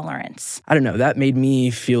speech tolerance. I don't know, that made me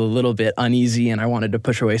feel a little bit uneasy, and I wanted to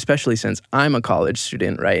push away, especially since I'm a college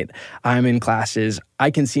student, right? I'm in classes. I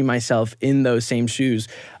can see myself in those same shoes,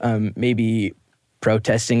 maybe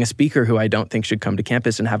protesting a speaker who I don't think should come to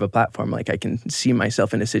campus and have a platform. Like, I can see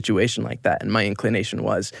myself in a situation like that. And my inclination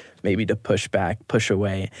was maybe to push back, push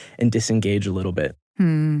away, and disengage a little bit.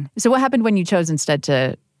 So what happened when you chose instead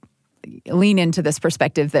to lean into this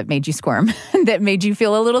perspective that made you squirm, that made you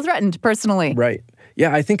feel a little threatened personally? Right.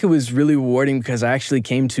 Yeah, I think it was really rewarding because I actually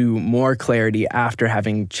came to more clarity after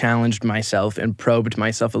having challenged myself and probed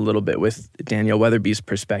myself a little bit with Danielle Weatherby's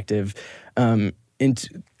perspective,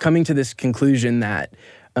 into coming to this conclusion that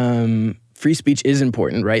free speech is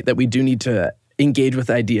important, right? That we do need to engage with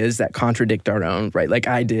ideas that contradict our own, right? Like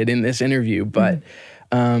I did in this interview, but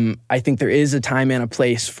I think there is a time and a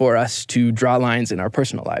place for us to draw lines in our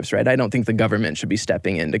personal lives, right? I don't think the government should be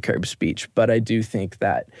stepping in to curb speech, but I do think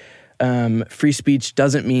that free speech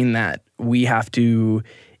doesn't mean that we have to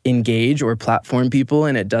engage or platform people,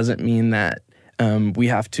 and it doesn't mean that we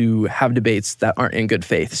have to have debates that aren't in good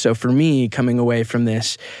faith. So for me, coming away from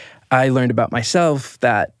this, I learned about myself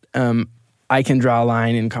that I can draw a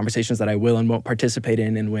line in conversations that I will and won't participate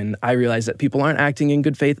in. And when I realize that people aren't acting in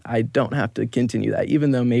good faith, I don't have to continue that.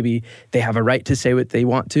 Even though maybe they have a right to say what they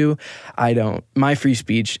want to, I don't. My free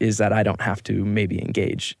speech is that I don't have to maybe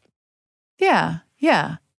engage. Yeah.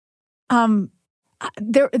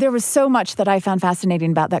 There was so much that I found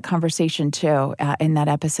fascinating about that conversation too in that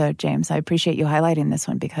episode, James. I appreciate you highlighting this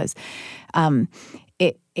one because I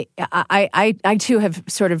too have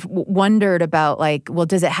sort of wondered about well,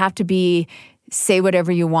 does it have to be say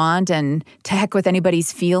whatever you want and to heck with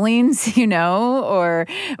anybody's feelings, or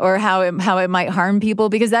how it might harm people?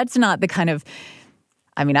 Because that's not the kind of,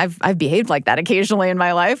 I've behaved like that occasionally in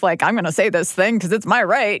my life. Like, I'm going to say this thing because it's my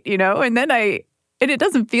right, and then and it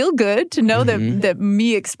doesn't feel good to know that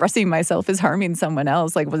me expressing myself is harming someone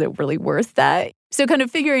else. Like, was it really worth that? So kind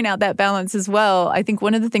of figuring out that balance as well. I think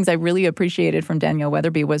one of the things I really appreciated from Danielle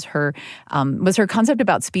Weatherby was her concept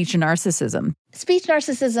about speech narcissism. Speech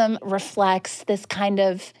narcissism reflects this kind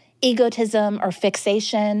of egotism or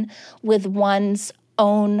fixation with one's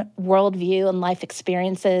own worldview and life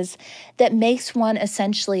experiences that makes one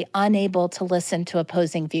essentially unable to listen to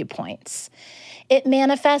opposing viewpoints. It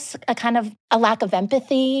manifests a lack of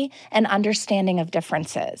empathy and understanding of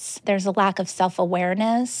differences. There's a lack of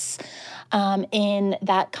self-awareness in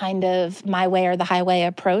that kind of my way or the highway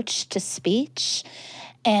approach to speech.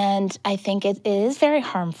 And I think it is very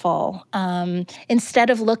harmful. Instead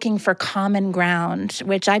of looking for common ground,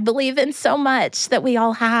 which I believe in so much that we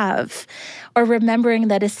all have, or remembering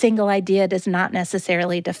that a single idea does not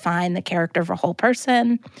necessarily define the character of a whole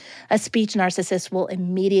person, a speech narcissist will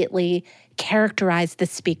immediately characterize the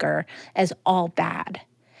speaker as all bad.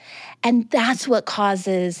 And that's what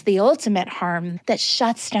causes the ultimate harm that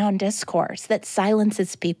shuts down discourse, that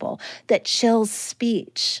silences people, that chills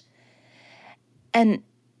speech. And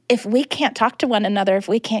if we can't talk to one another, if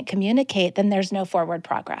we can't communicate, then there's no forward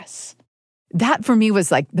progress. That for me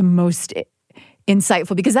was like the most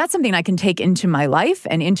insightful, because that's something I can take into my life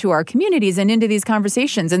and into our communities and into these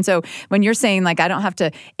conversations. And so when you're saying like I don't have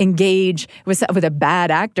to engage with a bad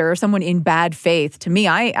actor or someone in bad faith, to me,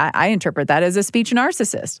 I interpret that as a speech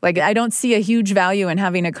narcissist. Like I don't see a huge value in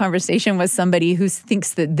having a conversation with somebody who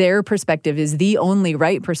thinks that their perspective is the only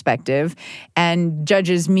right perspective and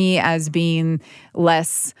judges me as being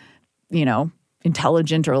less,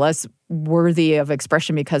 intelligent or less worthy of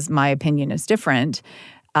expression because my opinion is different.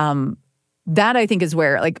 That I think is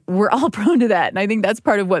where we're all prone to that, and I think that's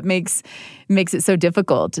part of what makes it so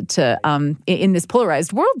difficult to in this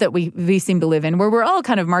polarized world that we seem to live in, where we're all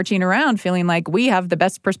kind of marching around feeling like we have the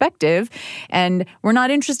best perspective, and we're not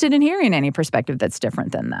interested in hearing any perspective that's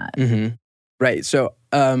different than that. Mm-hmm. Right. So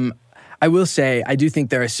I will say I do think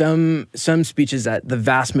there are some speeches that the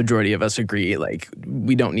vast majority of us agree like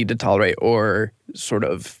we don't need to tolerate or sort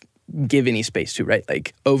of give any space to, right?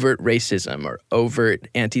 Like overt racism or overt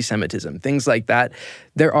anti-Semitism, things like that.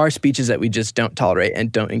 There are speeches that we just don't tolerate and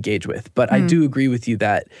don't engage with. But I do agree with you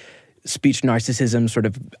that speech narcissism, sort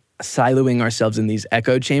of siloing ourselves in these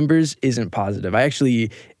echo chambers, isn't positive.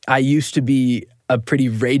 I used to be a pretty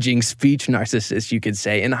raging speech narcissist, you could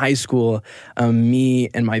say. In high school, me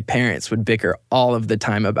and my parents would bicker all of the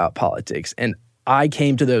time about politics. And I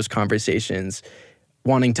came to those conversations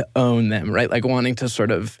wanting to own them, right? Like wanting to sort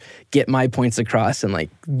of get my points across and like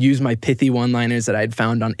use my pithy one-liners that I'd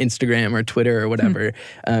found on Instagram or Twitter or whatever,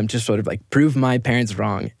 just sort of like prove my parents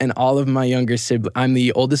wrong. And all of my younger siblings, I'm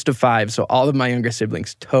the oldest of 5, so all of my younger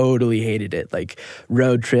siblings totally hated it. Like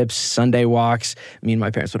road trips, Sunday walks. Me and my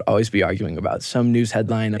parents would always be arguing about some news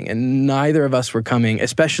headline, and neither of us were coming,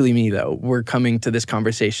 especially me though, we're coming to this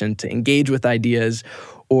conversation to engage with ideas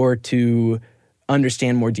or to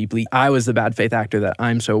understand more deeply. I was the bad faith actor that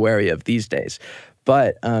I'm so wary of these days.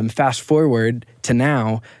 But fast forward to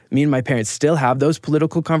now, me and my parents still have those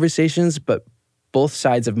political conversations, but both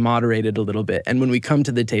sides have moderated a little bit. And when we come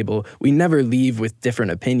to the table, we never leave with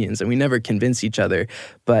different opinions and we never convince each other,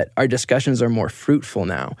 but our discussions are more fruitful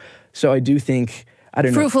now. So I do think,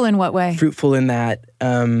 Fruitful in what way? Fruitful in that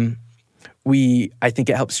I think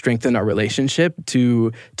it helps strengthen our relationship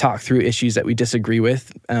to talk through issues that we disagree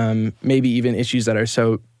with, maybe even issues that are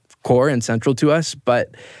so core and central to us,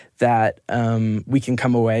 but that we can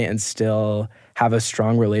come away and still have a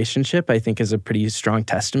strong relationship, I think is a pretty strong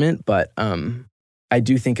testament. But I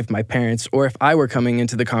do think if my parents, or if I were coming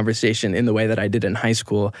into the conversation in the way that I did in high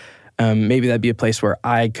school, maybe that'd be a place where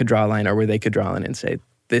I could draw a line or where they could draw a line and say,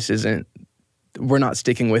 we're not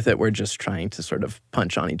sticking with it. We're just trying to sort of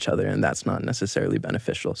punch on each other, and that's not necessarily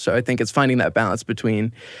beneficial. So I think it's finding that balance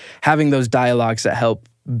between having those dialogues that help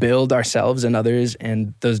build ourselves and others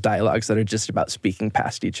and those dialogues that are just about speaking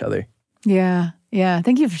past each other. Yeah.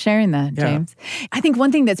 Thank you for sharing that, James. I think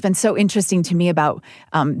one thing that's been so interesting to me about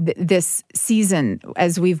this season,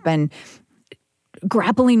 as we've been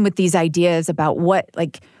grappling with these ideas about what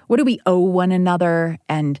do we owe one another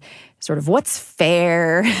and sort of what's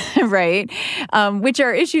fair, right? Which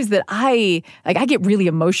are issues that I get really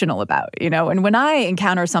emotional about, and when I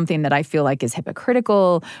encounter something that I feel like is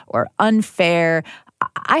hypocritical or unfair,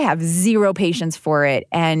 I have zero patience for it.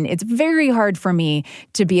 And it's very hard for me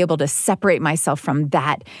to be able to separate myself from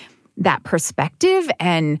that perspective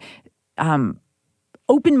and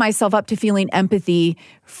open myself up to feeling empathy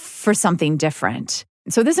for something different.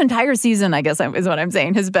 So this entire season, I guess is what I'm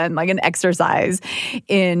saying, has been like an exercise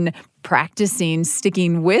in practicing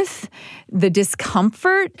sticking with the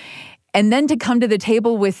discomfort, and then to come to the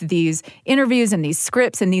table with these interviews and these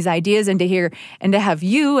scripts and these ideas, and to have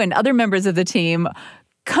you and other members of the team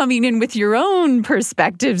coming in with your own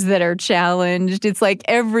perspectives that are challenged. It's like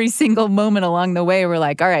every single moment along the way, we're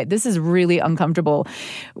like, all right, this is really uncomfortable.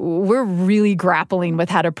 We're really grappling with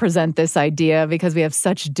how to present this idea because we have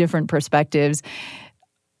such different perspectives.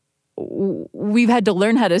 We've had to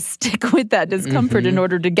learn how to stick with that discomfort in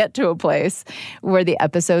order to get to a place where the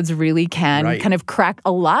episodes really can kind of crack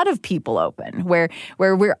a lot of people open, where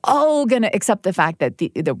we're all going to accept the fact that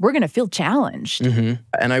we're going to feel challenged. And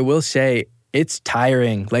I will say, it's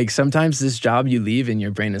tiring. Like sometimes this job you leave and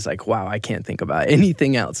your brain is like, wow, I can't think about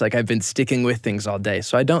anything else. Like I've been sticking with things all day.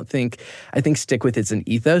 So I think stick with it's an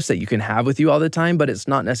ethos that you can have with you all the time, but it's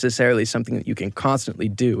not necessarily something that you can constantly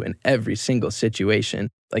do in every single situation.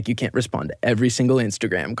 Like you can't respond to every single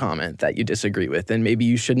Instagram comment that you disagree with. And maybe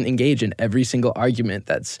you shouldn't engage in every single argument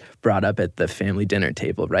that's brought up at the family dinner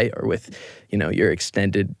table, right? Or with, your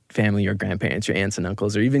extended family, your grandparents, your aunts and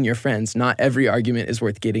uncles, or even your friends. Not every argument is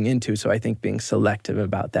worth getting into. So I think being selective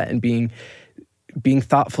about that and being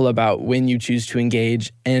thoughtful about when you choose to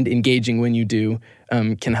engage and engaging when you do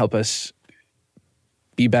can help us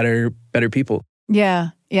be better people. Yeah.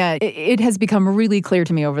 Yeah, it has become really clear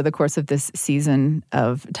to me over the course of this season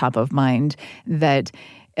of Top of Mind that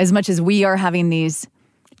as much as we are having these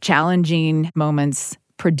challenging moments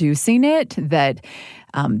producing it, that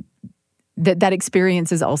that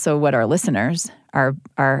experience is also what our listeners are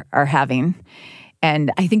having.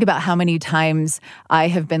 And I think about how many times I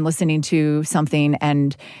have been listening to something,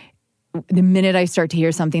 and the minute I start to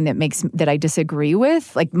hear something that I disagree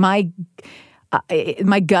with, like my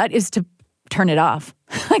gut is to turn it off.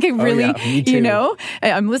 Like I really,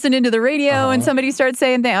 I'm listening to the radio and somebody starts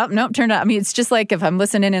saying, nope, turn it off. I mean, it's just like if I'm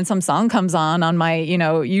listening and some song comes on my,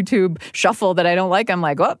 YouTube shuffle that I don't like, I'm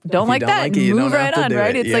like, don't like that. Move right on,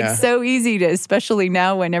 right? It's like so easy to, especially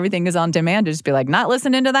now when everything is on demand, to just be like, not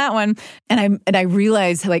listening to that one. And I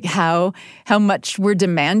realize like how much we're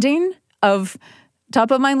demanding of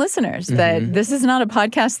Top of Mind listeners, that this is not a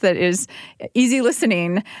podcast that is easy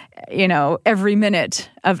listening, every minute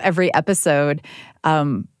of every episode.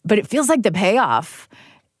 But it feels like the payoff,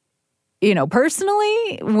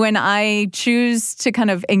 personally, when I choose to kind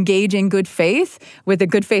of engage in good faith with a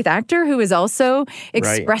good faith actor who is also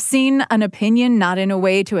expressing an opinion, not in a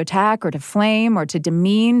way to attack or to flame or to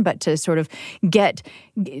demean, but to sort of get,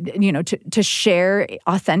 to share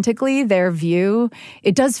authentically their view.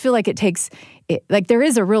 It does feel like it takes... like there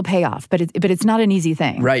is a real payoff, but it's not an easy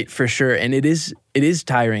thing. Right, for sure. And it is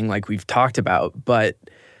tiring, like we've talked about, but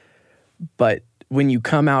when you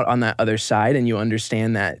come out on that other side and you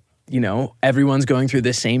understand that, everyone's going through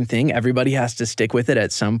the same thing, everybody has to stick with it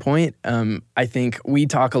at some point. I think we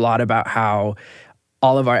talk a lot about how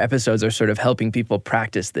all of our episodes are sort of helping people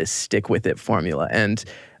practice this stick with it formula. And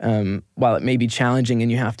while it may be challenging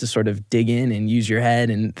and you have to sort of dig in and use your head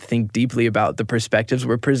and think deeply about the perspectives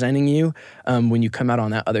we're presenting you, when you come out on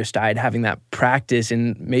that other side, having that practice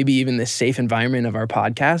and maybe even this safe environment of our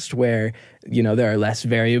podcast where, there are less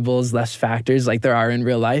variables, less factors like there are in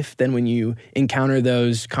real life, then when you encounter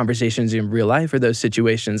those conversations in real life or those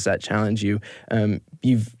situations that challenge you,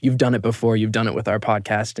 you've done it before, you've done it with our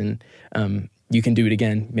podcast, and you can do it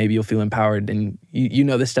again. Maybe you'll feel empowered, and you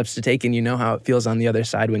know the steps to take, and you know how it feels on the other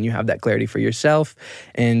side when you have that clarity for yourself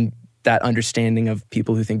and that understanding of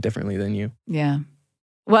people who think differently than you. Yeah.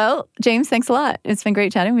 Well, James, thanks a lot. It's been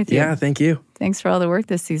great chatting with you. Yeah, thank you. Thanks for all the work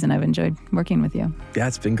this season. I've enjoyed working with you. Yeah,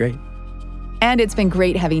 it's been great. And it's been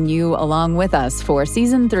great having you along with us for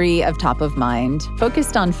Season 3 of Top of Mind,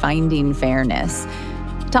 focused on finding fairness.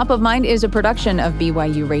 Top of Mind is a production of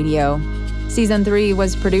BYU Radio. Season 3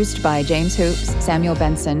 was produced by James Hoops, Samuel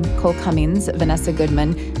Benson, Cole Cummings, Vanessa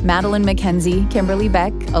Goodman, Madeline McKenzie, Kimberly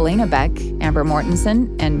Beck, Elena Beck, Amber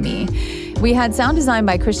Mortensen, and me. We had sound design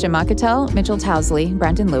by Christian Makatel, Mitchell Towsley,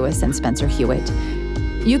 Brandon Lewis, and Spencer Hewitt.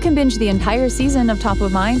 You can binge the entire season of Top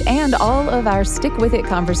of Mind and all of our Stick With It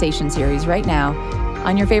conversation series right now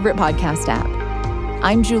on your favorite podcast app.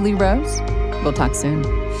 I'm Julie Rose. We'll talk soon.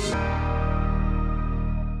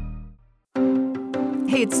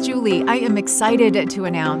 Hey, it's Julie. I am excited to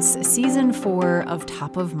announce Season 4 of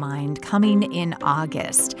Top of Mind coming in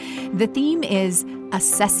August. The theme is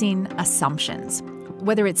assessing assumptions.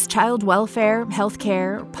 Whether it's child welfare,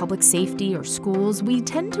 healthcare, public safety, or schools, we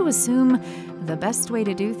tend to assume the best way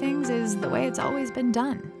to do things is the way it's always been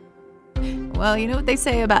done. Well, you know what they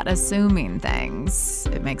say about assuming things?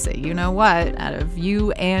 It makes a you-know-what out of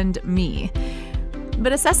you and me.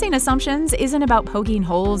 But assessing assumptions isn't about poking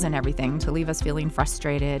holes in everything to leave us feeling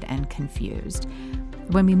frustrated and confused.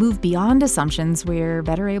 When we move beyond assumptions, we're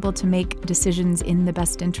better able to make decisions in the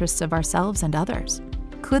best interests of ourselves and others.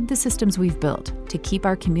 Could the systems we've built to keep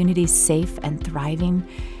our communities safe and thriving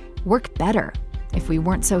work better if we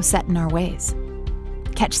weren't so set in our ways?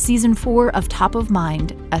 Catch Season 4 of Top of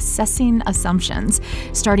Mind, Assessing Assumptions,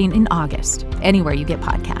 starting in August, anywhere you get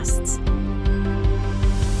podcasts.